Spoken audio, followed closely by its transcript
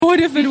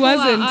if it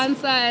wasn't?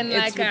 Answer and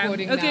It's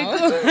recording okay, now.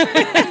 cool.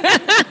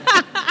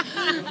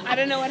 I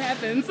don't know what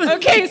happens.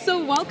 Okay,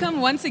 so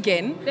welcome once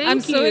again. Thank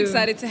I'm so you.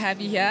 excited to have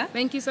you here.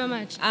 Thank you so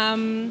much.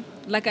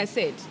 Like I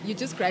said, you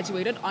just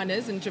graduated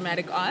honors in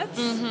dramatic arts.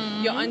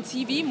 Mm-hmm. You're on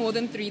TV more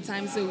than 3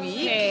 times a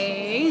week.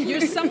 Hey. You're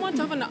somewhat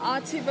of an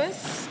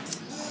artivist.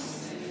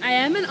 I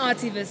am an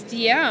artivist,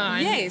 yeah.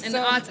 Yes, An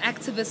so- arts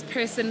activist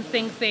person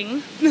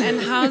thing.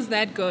 And how's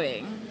that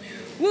going?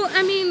 Well,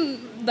 I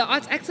mean, the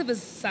arts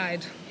activist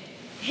side,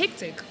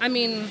 hectic. I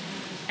mean,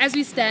 as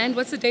we stand,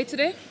 what's the date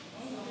today?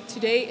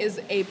 Today is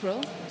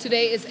April.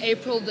 Today is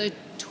April the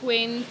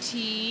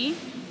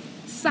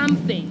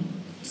 20-something.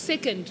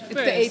 Second,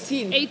 It's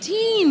the 18th.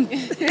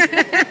 18th.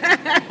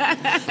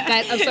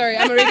 Guys, I'm sorry,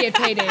 I'm already at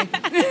payday.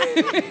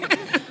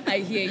 I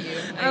hear you.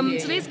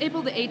 Today's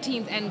April the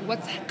 18th, and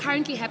what's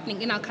currently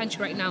happening in our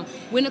country right now,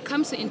 when it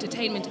comes to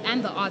entertainment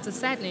and the arts, is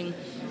saddening.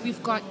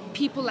 We've got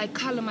people like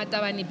Kalo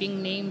Matabane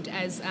being named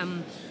as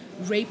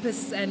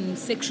rapists and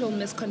sexual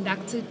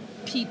misconducted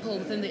people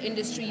within the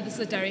industry. This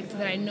is a director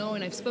that I know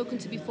and I've spoken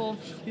to before.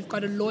 We've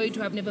got a Lloyd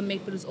who I've never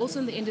met, but is also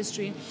in the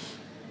industry.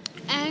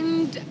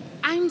 And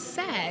I'm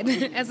sad.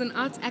 As an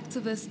arts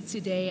activist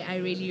today, I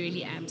really,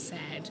 really am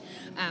sad.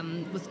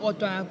 With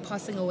Otwa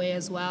passing away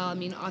as well, I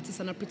mean, artists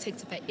are not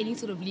protected by any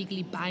sort of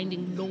legally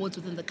binding laws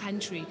within the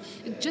country.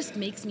 It just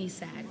makes me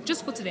sad.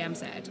 Just for today, I'm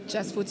sad.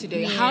 Just for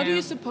today. Yeah. How do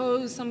you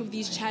suppose some of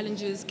these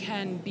challenges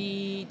can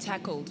be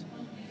tackled?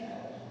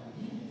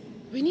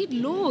 We need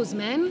laws,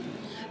 man.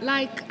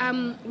 Like,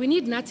 we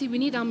need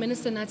our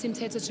Minister Nati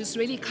Mthetho to just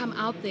really come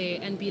out there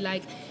and be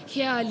like,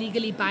 here are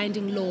legally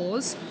binding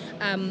laws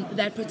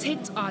that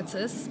protect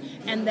artists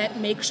and that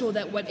make sure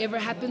that whatever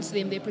happens to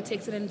them, they're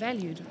protected and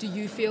valued. Do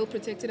you feel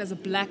protected as a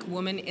black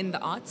woman in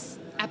the arts?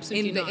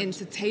 Absolutely in the not.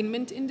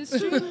 entertainment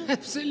industry?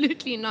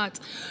 Absolutely not.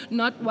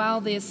 Not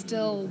while there's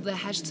still the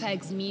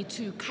hashtags Me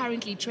Too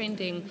currently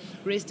trending,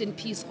 Rest in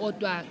Peace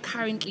Otwa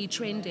currently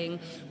trending,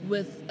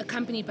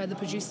 accompanied by the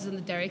producers and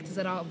the directors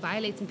that are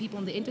violating people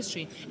in the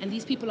industry. And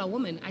these people are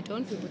women. I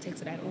don't feel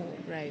protected at all.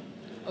 Right.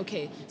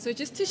 Okay, so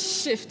just to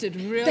shift it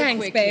real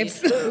Thanks, quickly,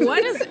 babes.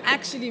 what is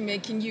actually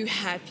making you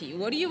happy?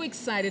 What are you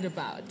excited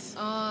about?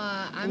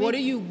 What are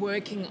you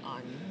working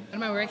on? What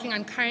am I working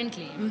on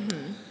currently?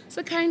 Mm-hmm.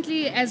 So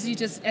currently, as you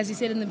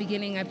said in the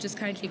beginning, I've just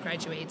currently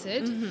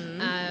graduated.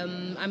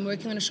 Mm-hmm. I'm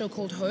working on a show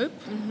called Hope.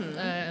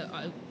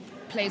 Mm-hmm.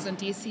 Plays on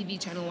DSTV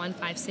channel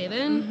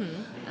 157.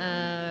 Mm-hmm.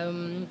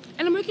 And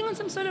I'm working on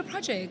some solo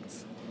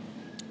projects.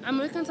 I'm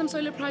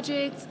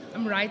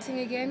writing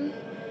again.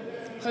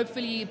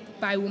 Hopefully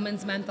by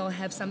Women's Month I'll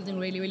have something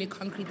really, really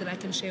concrete that I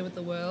can share with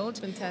the world.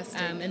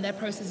 Fantastic. And that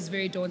process is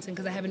very daunting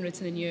because I haven't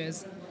written in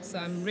years. So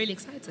I'm really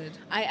excited.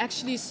 I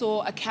actually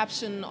saw a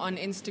caption on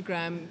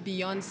Instagram,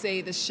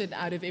 Beyonce the shit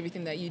out of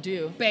everything that you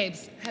do.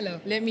 Babes,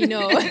 hello. Let me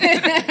know.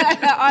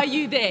 Are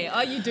you there?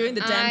 Are you doing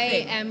the damn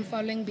thing? I am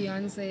following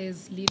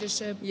Beyonce's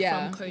leadership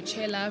Yeah. from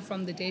Coachella,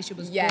 from the day she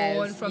was Yes,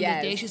 born, from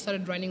yes. the day she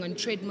started running on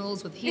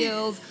treadmills with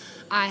heels.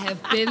 I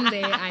have been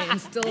there. I am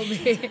still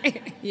there.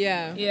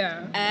 Yeah.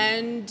 Yeah.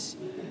 And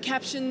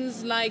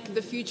captions like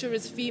 "the future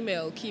is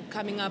female" keep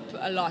coming up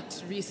a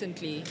lot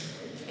recently.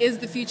 Is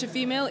the future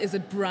female? Is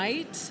it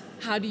bright?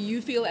 How do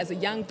you feel as a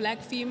young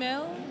black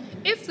female?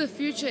 If the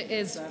future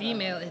is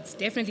female, it's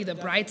definitely the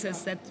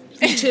brightest that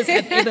futures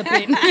have ever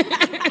been.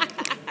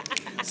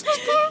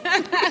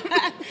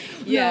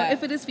 Yeah. No,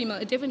 if it is female,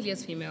 it definitely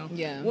is female.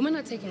 Yeah. Women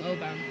are taking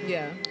over.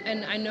 Yeah.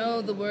 And I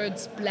know the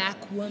words black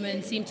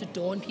woman seem to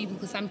dawn people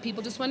because some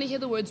people just want to hear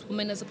the words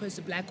woman as opposed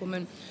to black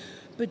woman.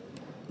 But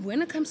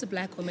when it comes to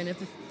black women, if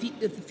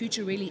the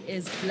future really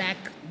is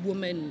black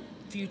woman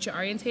future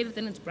orientated,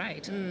 then it's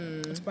bright.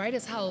 It's bright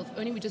as hell. If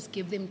only we just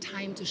give them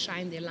time to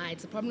shine their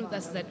lights. The problem with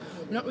us is that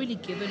we're not really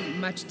given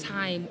much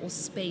time or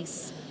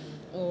space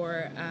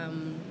or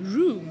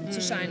room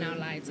to shine our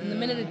lights. And the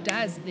minute it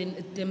does, then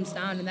it dims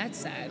down, and that's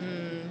sad.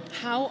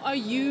 How are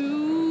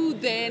you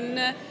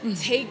then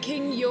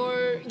taking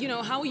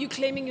how are you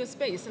claiming your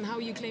space and how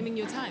are you claiming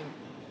your time?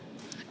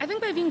 I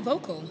think by being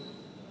vocal.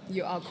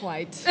 You are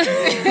quite.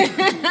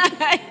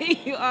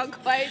 You are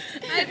quite.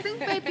 I think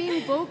by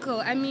being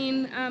vocal, I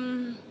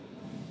mean,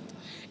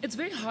 it's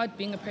very hard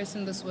being a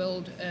person in this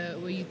world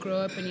where you grow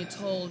up and you're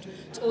told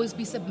to always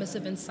be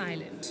submissive and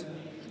silent.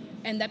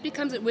 And that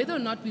becomes it, whether or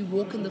not we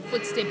walk in the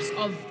footsteps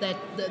of that,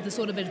 the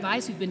sort of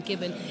advice we've been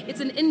given, it's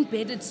an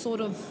embedded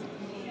sort of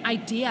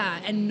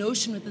idea and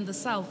notion within the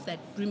self that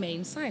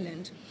remains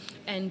silent.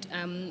 And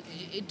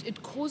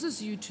it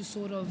causes you to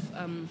sort of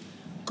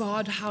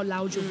guard how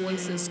loud your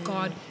voice is,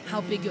 guard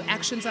how big your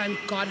actions are, and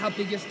guard how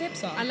big your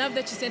steps are. I love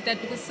that you said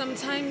that because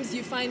sometimes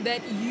you find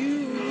that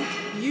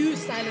you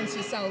silence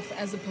yourself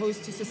as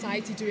opposed to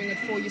society doing it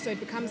for you, so it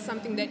becomes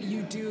something that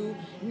you do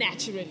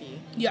naturally.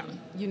 Yeah.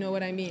 You know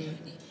what I mean?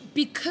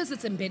 Because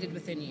it's embedded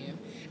within you.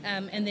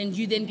 And then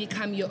you then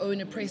become your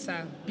own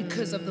oppressor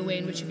because of the way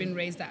in which you've been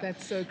raised up.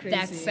 That's so crazy.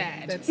 That's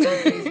sad. That's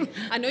so crazy.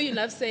 I know you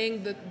love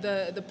saying that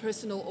the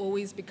personal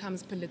always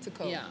becomes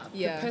political. Yeah.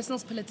 The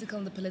personal's political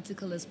and the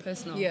political is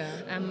personal. Yeah.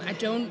 I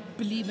don't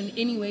believe in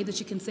any way that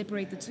you can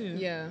separate the two.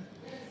 Yeah.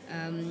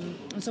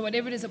 And so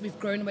whatever it is that we've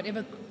grown,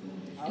 whatever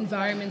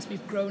environments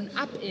we've grown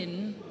up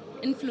in,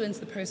 influence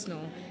the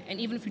personal. And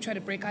even if we try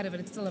to break out of it,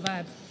 it's still a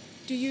vibe.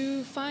 Do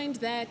you find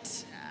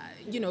that,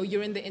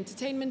 you're in the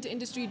entertainment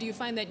industry, do you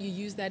find that you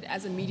use that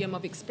as a medium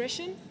of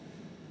expression?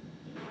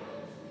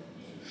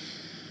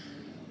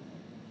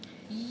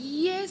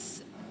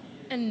 Yes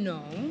and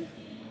no.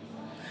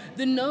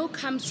 The no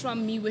comes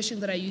from me wishing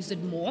that I used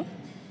it more.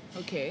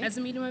 Okay. As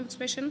a medium of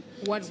expression.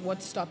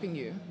 What's stopping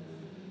you?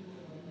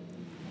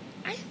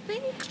 I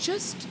think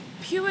just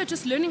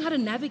learning how to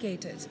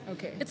navigate it.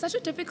 Okay. It's such a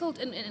difficult,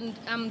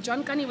 and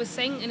John Kanye was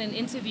saying in an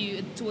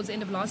interview towards the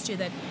end of last year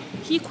that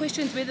he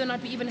questions whether or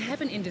not we even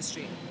have an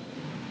industry.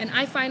 And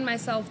I find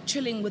myself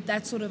chilling with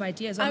that sort of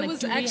idea. So I'm like,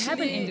 do we have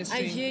an industry?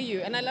 I hear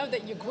you, and I love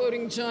that you're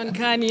quoting John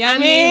Kanye. I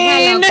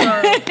mean,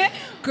 hello, girl.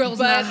 Girls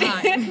not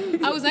hot.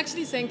 I was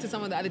actually saying to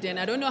someone the other day, and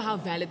I don't know how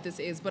valid this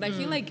is, but I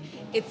feel like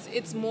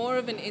it's more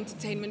of an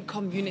entertainment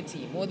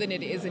community more than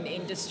it is an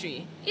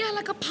industry. Yeah,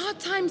 like a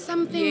part-time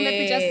something that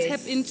we just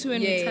tap into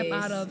and we tap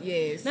out of.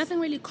 Yes. Nothing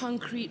really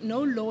concrete,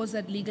 no laws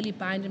that legally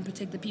bind and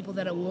protect the people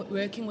that are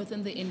working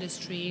within the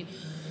industry.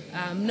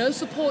 No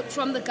support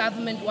from the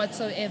government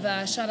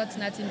whatsoever. Shout out to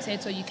Natim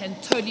Teto, you can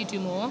totally do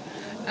more.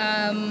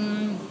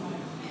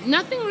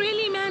 Nothing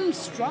really, man,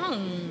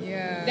 strong.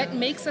 Yeah. That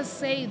makes us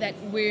say that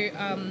we're...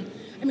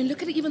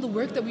 look at even the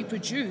work that we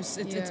produce.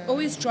 It's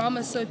always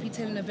drama, soapy,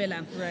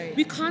 telenovela. Right.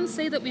 We can't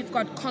say that we've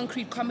got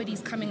concrete comedies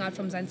coming out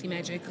from Zanti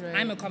Magic. Right.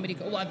 I'm a comedy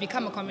girl. Well, I've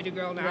become a comedy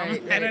girl now.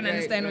 Right, I don't right,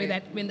 understand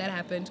right. when that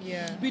happened.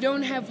 Yeah. We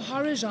don't have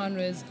horror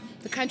genres.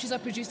 The countries are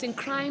producing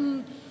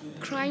crime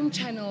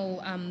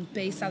channel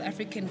based South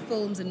African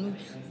films and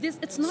movies.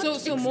 It's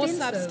not so more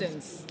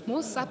extensive.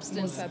 More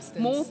substance.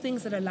 More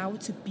things that allow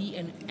it to be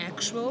an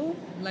actual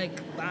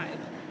vibe.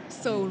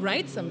 So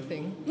write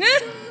something.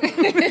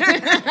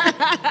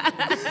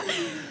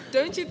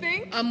 Don't you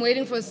think? I'm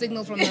waiting for a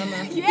signal from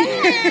Mama.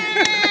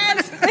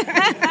 Yes!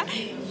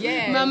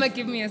 Yes. Mama,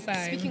 give me a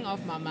sign. Speaking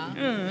of Mama,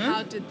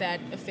 how did that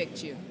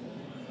affect you?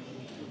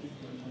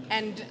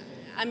 And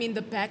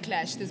the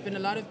backlash. There's been a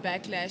lot of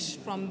backlash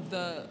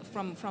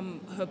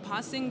from her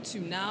passing to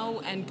now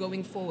and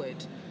going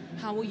forward.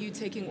 How are you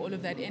taking all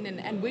of that in,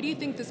 and where do you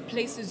think this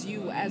places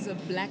you as a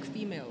black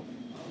female,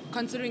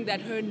 considering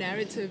that her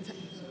narrative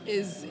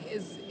is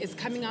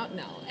coming out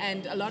now,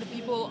 and a lot of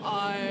people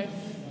are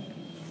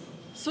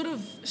sort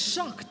of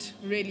shocked,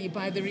 really,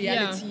 by the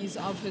realities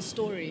of her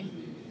story?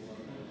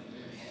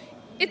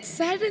 It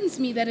saddens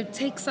me that it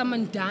takes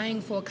someone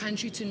dying for a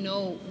country to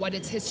know what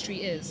its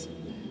history is.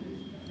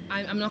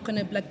 I'm not going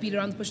to beat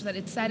around the bush with that.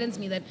 It saddens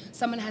me that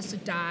someone has to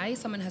die,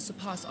 someone has to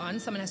pass on,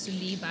 someone has to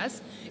leave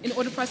us in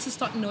order for us to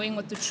start knowing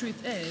what the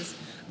truth is.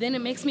 Then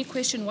it makes me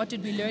question, what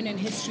did we learn in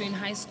history in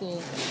high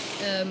school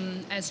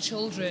as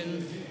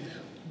children?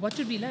 What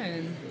did we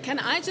learn? Can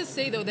I just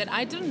say, though, that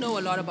I didn't know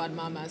a lot about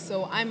Mama,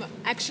 so I'm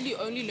actually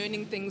only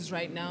learning things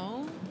right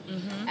now.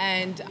 Mm-hmm.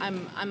 And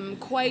I'm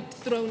quite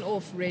thrown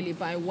off, really,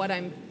 by what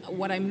I'm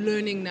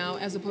learning now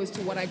as opposed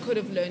to what I could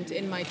have learned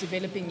in my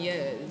developing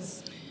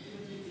years.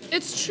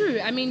 It's true.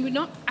 I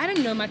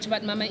don't know much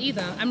about Mama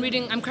either.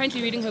 I'm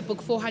currently reading her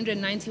book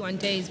 491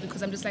 Days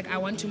because I'm just I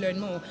want to learn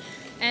more.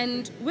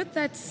 And with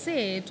that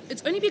said,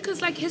 it's only because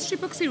history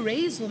books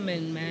erase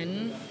women,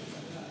 man.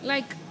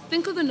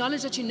 Think of the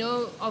knowledge that you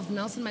know of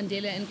Nelson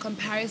Mandela in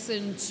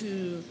comparison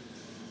to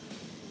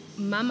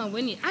Mama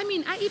Winnie.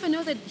 I even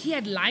know that he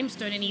had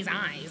limestone in his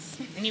eyes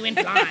and he went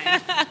blind.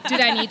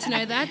 Did I need to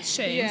know that?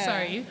 Shame,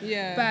 sorry.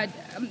 Yeah. But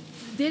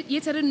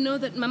yet I didn't know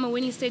that Mama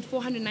Winnie stayed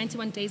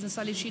 491 days in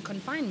solitary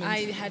confinement.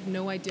 I had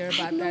no idea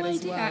about that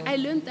as well. I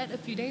learned that a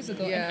few days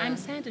ago, and I'm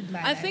saddened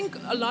by I that. think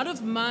a lot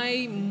of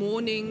my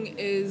mourning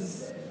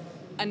is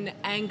an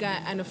anger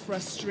and a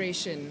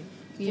frustration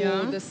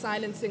for the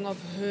silencing of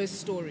her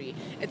story.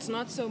 It's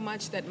not so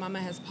much that Mama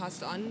has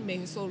passed on, may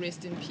her soul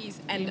rest in peace,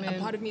 and Amen. a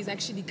part of me is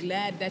actually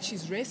glad that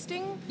she's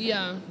resting.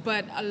 Yeah.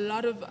 But a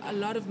lot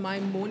of my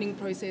mourning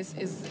process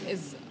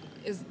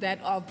is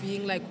that of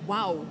being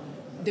wow,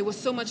 there was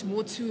so much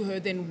more to her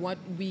than what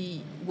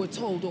we were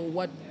told or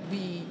what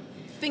we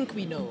think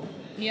we know.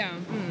 Yeah.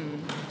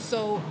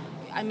 So,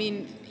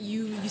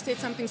 you said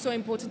something so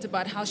important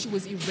about how she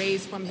was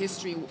erased from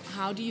history.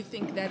 How do you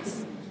think that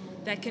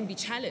can be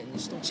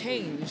challenged or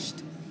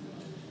changed?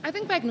 I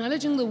think by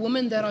acknowledging the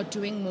women that are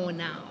doing more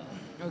now.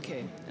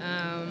 Okay.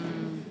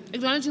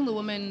 Acknowledging the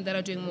women that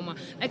are doing more.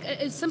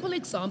 A simple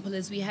example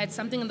is we had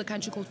something in the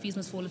country called Fees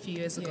Must Fall a few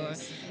years ago.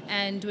 Yes.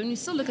 And when we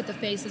still look at the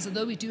faces,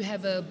 although we do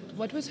have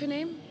what was her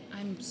name?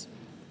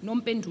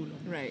 Nompendulo.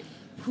 Right.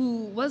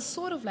 Who was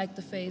sort of like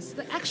the face.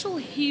 The actual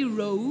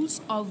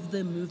heroes of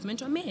the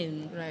movement are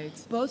men. Right.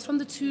 Both from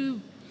the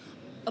two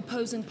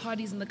opposing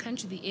parties in the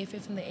country, the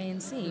EFF and the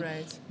ANC.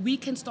 Right. We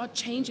can start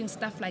changing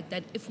stuff like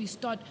that if we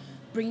start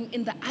bringing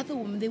in the other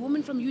women. There are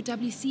women from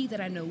UWC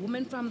that I know,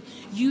 women from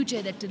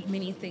UJ that did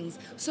many things.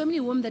 So many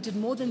women that did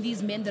more than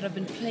these men that have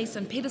been placed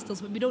on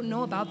pedestals, but we don't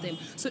know about them.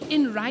 So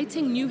in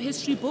writing new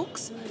history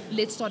books,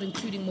 let's start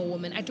including more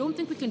women. I don't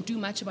think we can do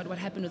much about what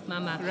happened with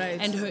Mama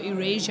and her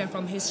erasure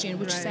from history,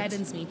 which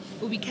saddens me.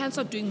 But we can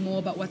start doing more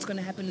about what's going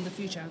to happen in the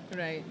future.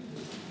 Right.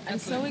 I'm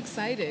so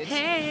excited.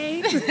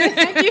 Hey!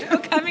 Thank you for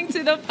coming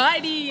to the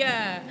party.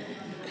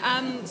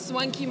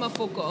 Swankie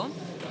Mafoko,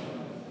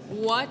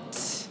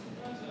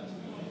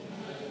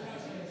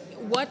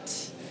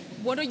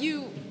 what are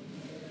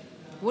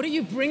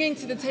you bringing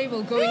to the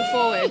table going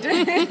forward?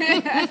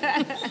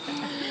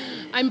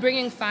 I'm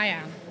bringing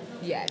fire.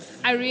 Yes.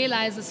 I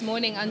realized this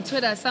morning on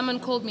Twitter, someone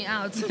called me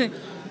out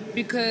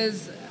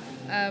because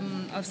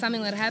of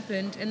something that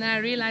happened, and then I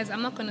realized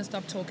I'm not going to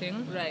stop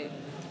talking. Right.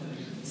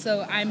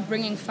 So I'm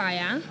bringing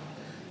fire.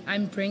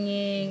 I'm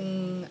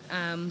bringing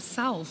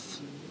self.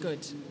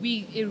 Good.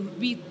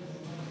 We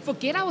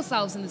forget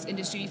ourselves in this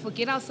industry. We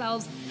forget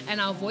ourselves and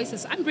our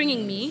voices. I'm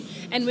bringing me,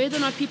 and whether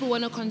or not people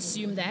want to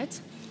consume that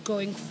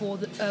going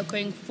forward,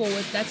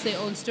 that's their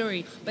own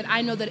story. But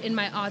I know that in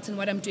my art and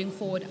what I'm doing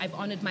forward, I've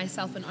honored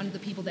myself and honored the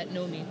people that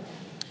know me.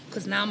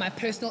 Because now my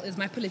personal is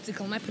my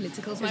political, my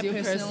political is my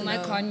personal, my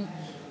con.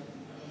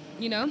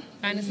 You know,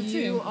 minus the two.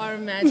 You are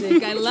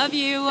magic. I love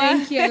you.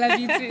 Thank you. I love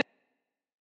you too.